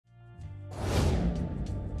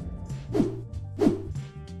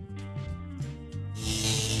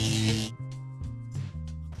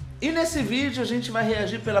E nesse vídeo a gente vai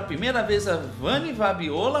reagir pela primeira vez a Vanny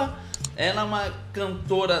Vabiola. Ela é uma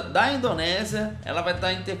cantora da Indonésia. Ela vai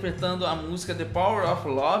estar interpretando a música The Power of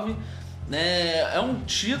Love, né? É um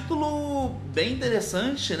título bem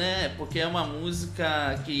interessante, né? Porque é uma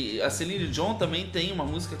música que a Celine Dion também tem uma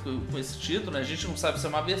música com esse título, né? A gente não sabe se é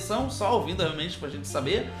uma versão, só ouvindo realmente pra gente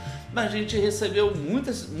saber. Mas a gente recebeu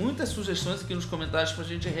muitas sugestões aqui nos comentários pra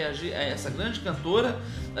gente reagir a essa grande cantora.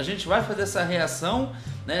 A gente vai fazer essa reação,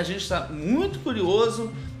 né? A gente está muito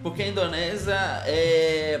curioso porque a Indonésia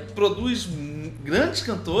produz grandes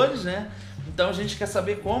cantores, né? Então a gente quer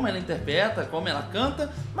saber como ela interpreta, como ela canta.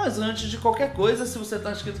 Mas antes de qualquer coisa, se você está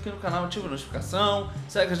inscrito aqui no canal, ativa a notificação,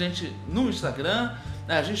 segue a gente no Instagram.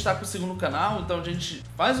 A gente está com o segundo canal, então a gente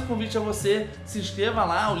faz o convite a você, se inscreva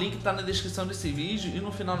lá, o link está na descrição desse vídeo e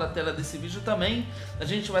no final da tela desse vídeo também. A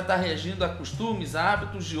gente vai estar reagindo a costumes,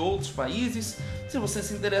 hábitos de outros países. Se você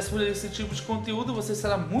se interessa por esse tipo de conteúdo, você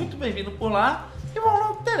será muito bem-vindo por lá. E vamos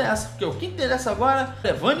lá, o que interessa, porque o que interessa agora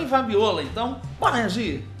é Vanny Vabiola, então bora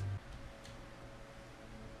reagir!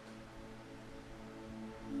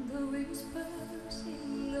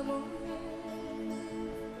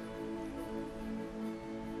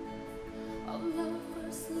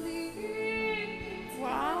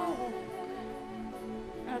 Uau!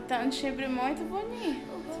 Ela tem um timbre muito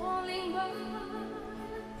bonito.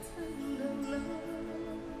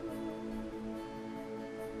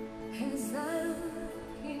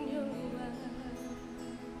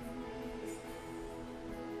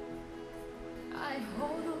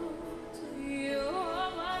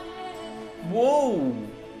 Uou!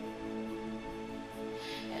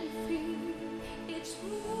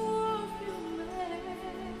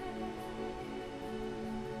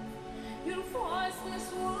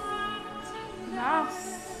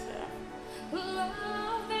 Nossa!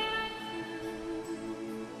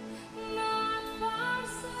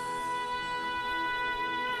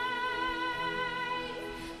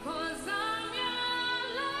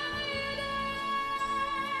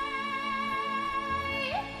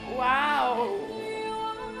 Uau!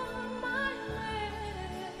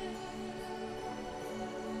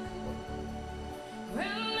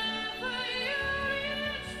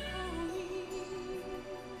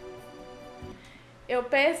 Eu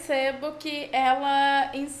percebo que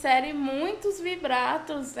ela insere muitos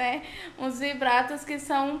vibratos, né? Uns vibratos que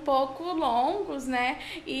são um pouco longos, né?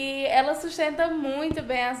 E ela sustenta muito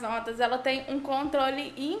bem as notas. Ela tem um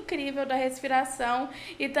controle incrível da respiração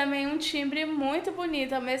e também um timbre muito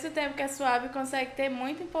bonito. Ao mesmo tempo que é suave, consegue ter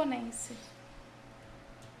muita imponência.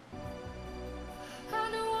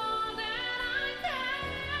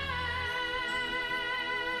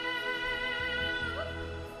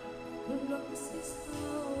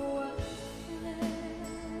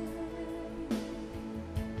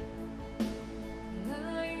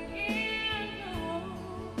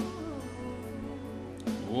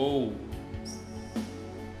 Uou!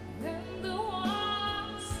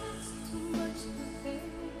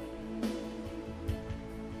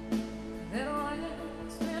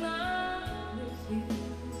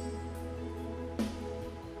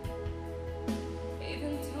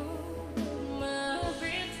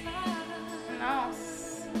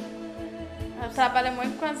 Nossa! Ela trabalha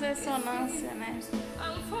muito com as ressonâncias, né?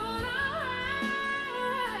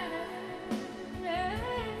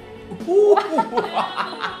 Uou!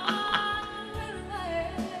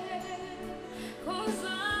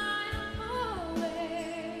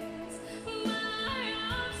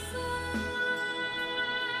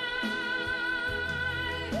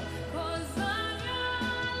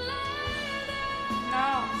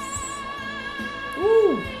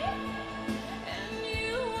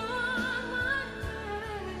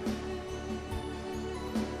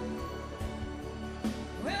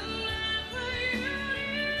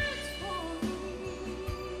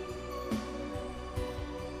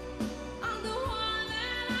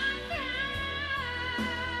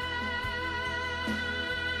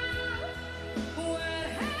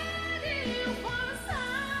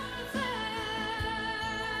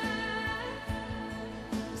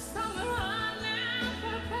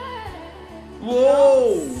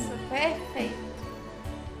 Nossa, perfeito.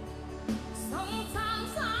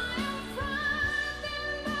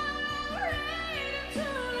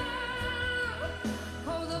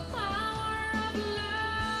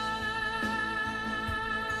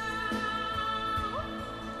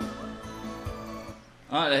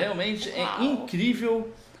 Olha, realmente é Uau.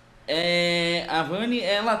 incrível. A Vanny,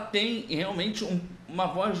 ela tem realmente uma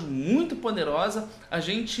voz muito poderosa. A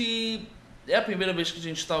gente... É a primeira vez que a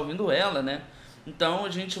gente está ouvindo ela, né? Então a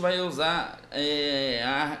gente vai usar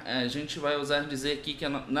dizer aqui que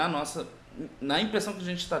na impressão que a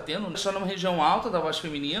gente está tendo, está numa região alta da voz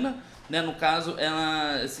feminina, né? No caso,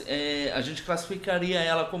 a gente classificaria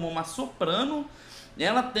ela como uma soprano.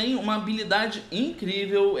 Ela tem uma habilidade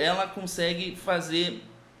incrível, ela consegue fazer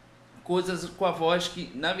coisas com a voz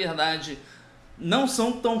que, na verdade, não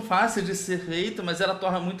são tão fáceis de ser feito, mas ela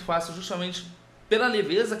torna muito fácil justamente pela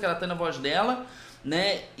leveza que ela tem na voz dela,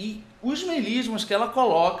 né? E os melismas que ela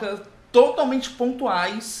coloca, totalmente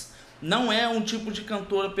pontuais. Não é um tipo de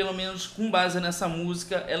cantora, pelo menos com base nessa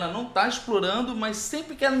música, ela não está explorando, mas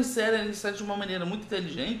sempre que ela insere de uma maneira muito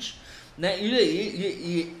inteligente, né?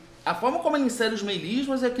 E a forma como ela insere os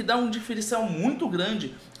melismas é que dá um diferencial muito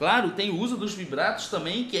grande. Claro, tem o uso dos vibratos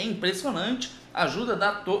também, que é impressionante, ajuda a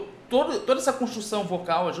dar toda essa construção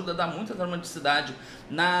vocal, ajuda a dar muita dramaticidade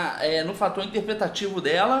no fator interpretativo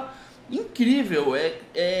dela. Incrível,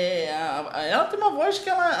 ela tem uma voz que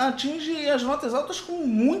ela atinge as notas altas com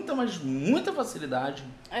muita, mas muita facilidade.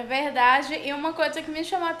 É verdade, e uma coisa que me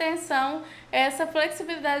chamou a atenção é essa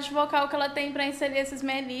flexibilidade vocal que ela tem para inserir esses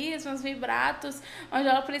melismas, vibratos, onde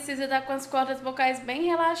ela precisa estar com as cordas vocais bem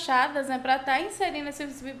relaxadas, né, para estar inserindo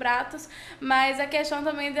esses vibratos, mas a questão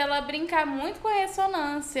também dela brincar muito com a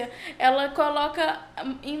ressonância. Ela coloca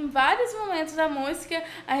em vários momentos da música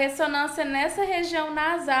a ressonância nessa região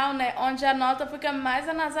nasal, né, onde a nota fica mais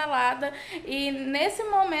anasalada, e nesse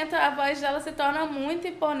momento a voz dela se torna muito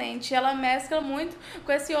imponente. Ela mescla muito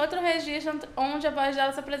com esse outro registro onde a voz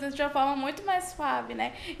dela se apresenta de uma forma muito mais suave,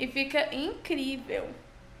 né? E fica incrível.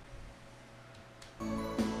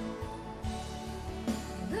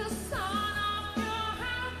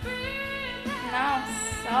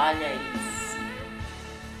 Nossa, olha isso.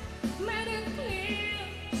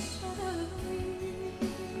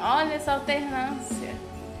 Olha essa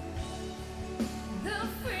alternância.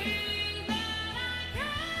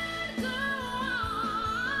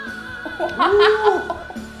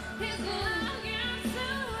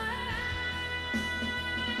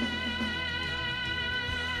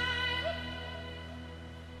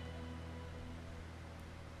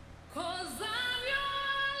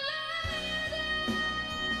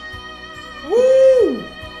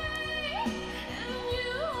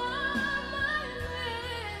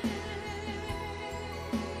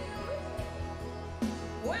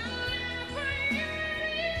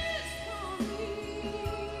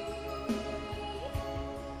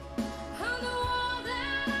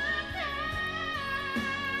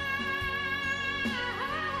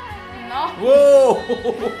 Uou!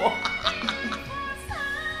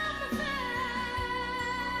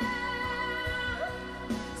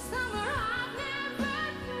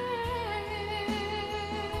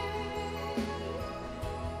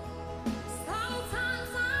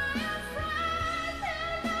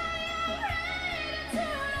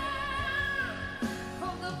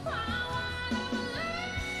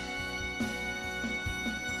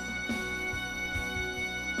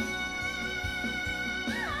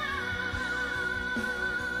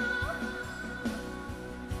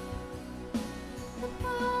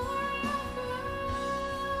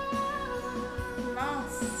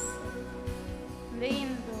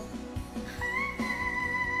 Lindo.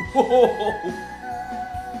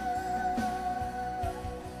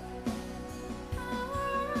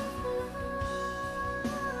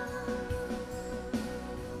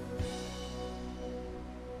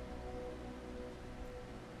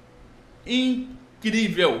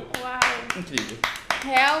 Incrível. Uau. Incrível.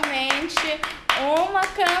 Realmente uma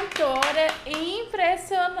cantora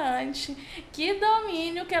impressionante. Que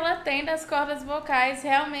domínio que ela tem das cordas vocais.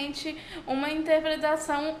 Realmente uma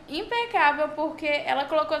interpretação impecável, porque ela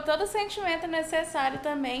colocou todo o sentimento necessário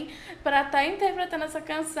também para estar interpretando essa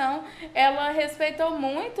canção. Ela respeitou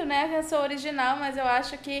muito, né, a canção original, mas eu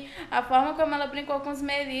acho que a forma como ela brincou com os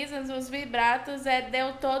melismas, os vibratos,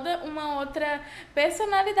 deu toda uma outra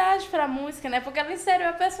personalidade para a música, né? Porque ela inseriu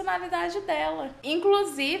a personalidade dela.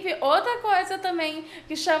 Inclusive, outra coisa também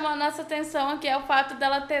que chama a nossa atenção aqui é o fato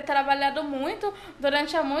dela ter trabalhado muito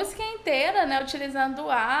durante a música inteira, né, utilizando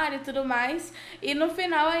o ar e tudo mais, e no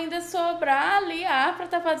final ainda sobrar ali ar para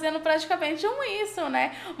estar fazendo praticamente um isso,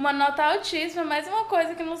 né, uma nota altíssima, mas uma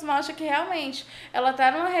coisa que nos mostra que realmente ela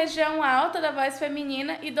tá numa região alta da voz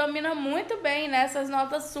feminina e domina muito bem nessas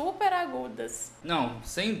notas super agudas. Não,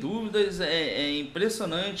 sem dúvidas, é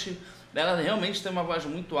impressionante. Ela realmente tem uma voz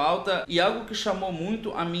muito alta, e algo que chamou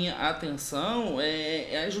muito a minha atenção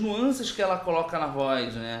é as nuances que ela coloca na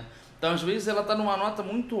voz, né? Então, às vezes, ela tá numa nota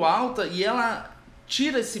muito alta e ela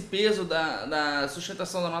tira esse peso da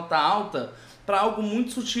sustentação da nota alta para algo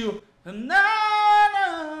muito sutil.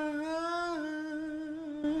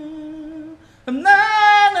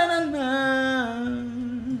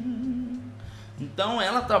 Então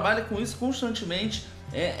ela trabalha com isso constantemente.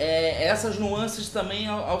 Essas nuances também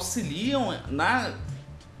auxiliam na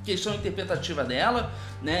questão interpretativa dela,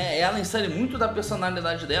 né? Ela insere muito da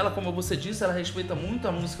personalidade dela, como você disse, ela respeita muito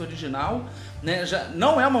a música original, né? Já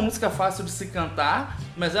não é uma música fácil de se cantar,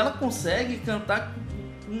 mas ela consegue cantar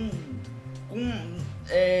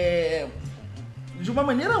de uma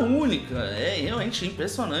maneira única. É realmente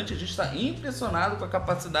impressionante. A gente está impressionado com a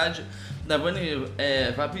capacidade da Vanny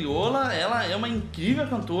Vabiola. Ela é uma incrível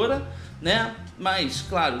cantora, né? Mas,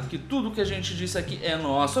 claro, que tudo que a gente disse aqui é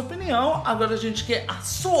nossa opinião. Agora a gente quer a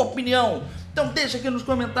sua opinião. Então deixa aqui nos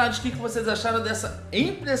comentários o que vocês acharam dessa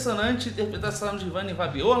impressionante interpretação de Vanny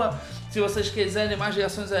Vabiola. Se vocês quiserem mais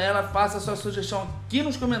reações a ela, faça a sua sugestão aqui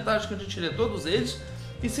nos comentários que a gente lê todos eles.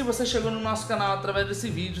 E se você chegou no nosso canal através desse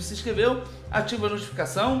vídeo, se inscreveu, ativa a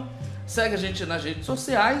notificação, segue a gente nas redes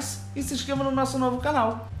sociais e se inscreva no nosso novo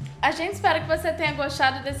canal. A gente espera que você tenha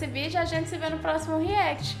gostado desse vídeo e a gente se vê no próximo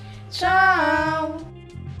React. Tchau!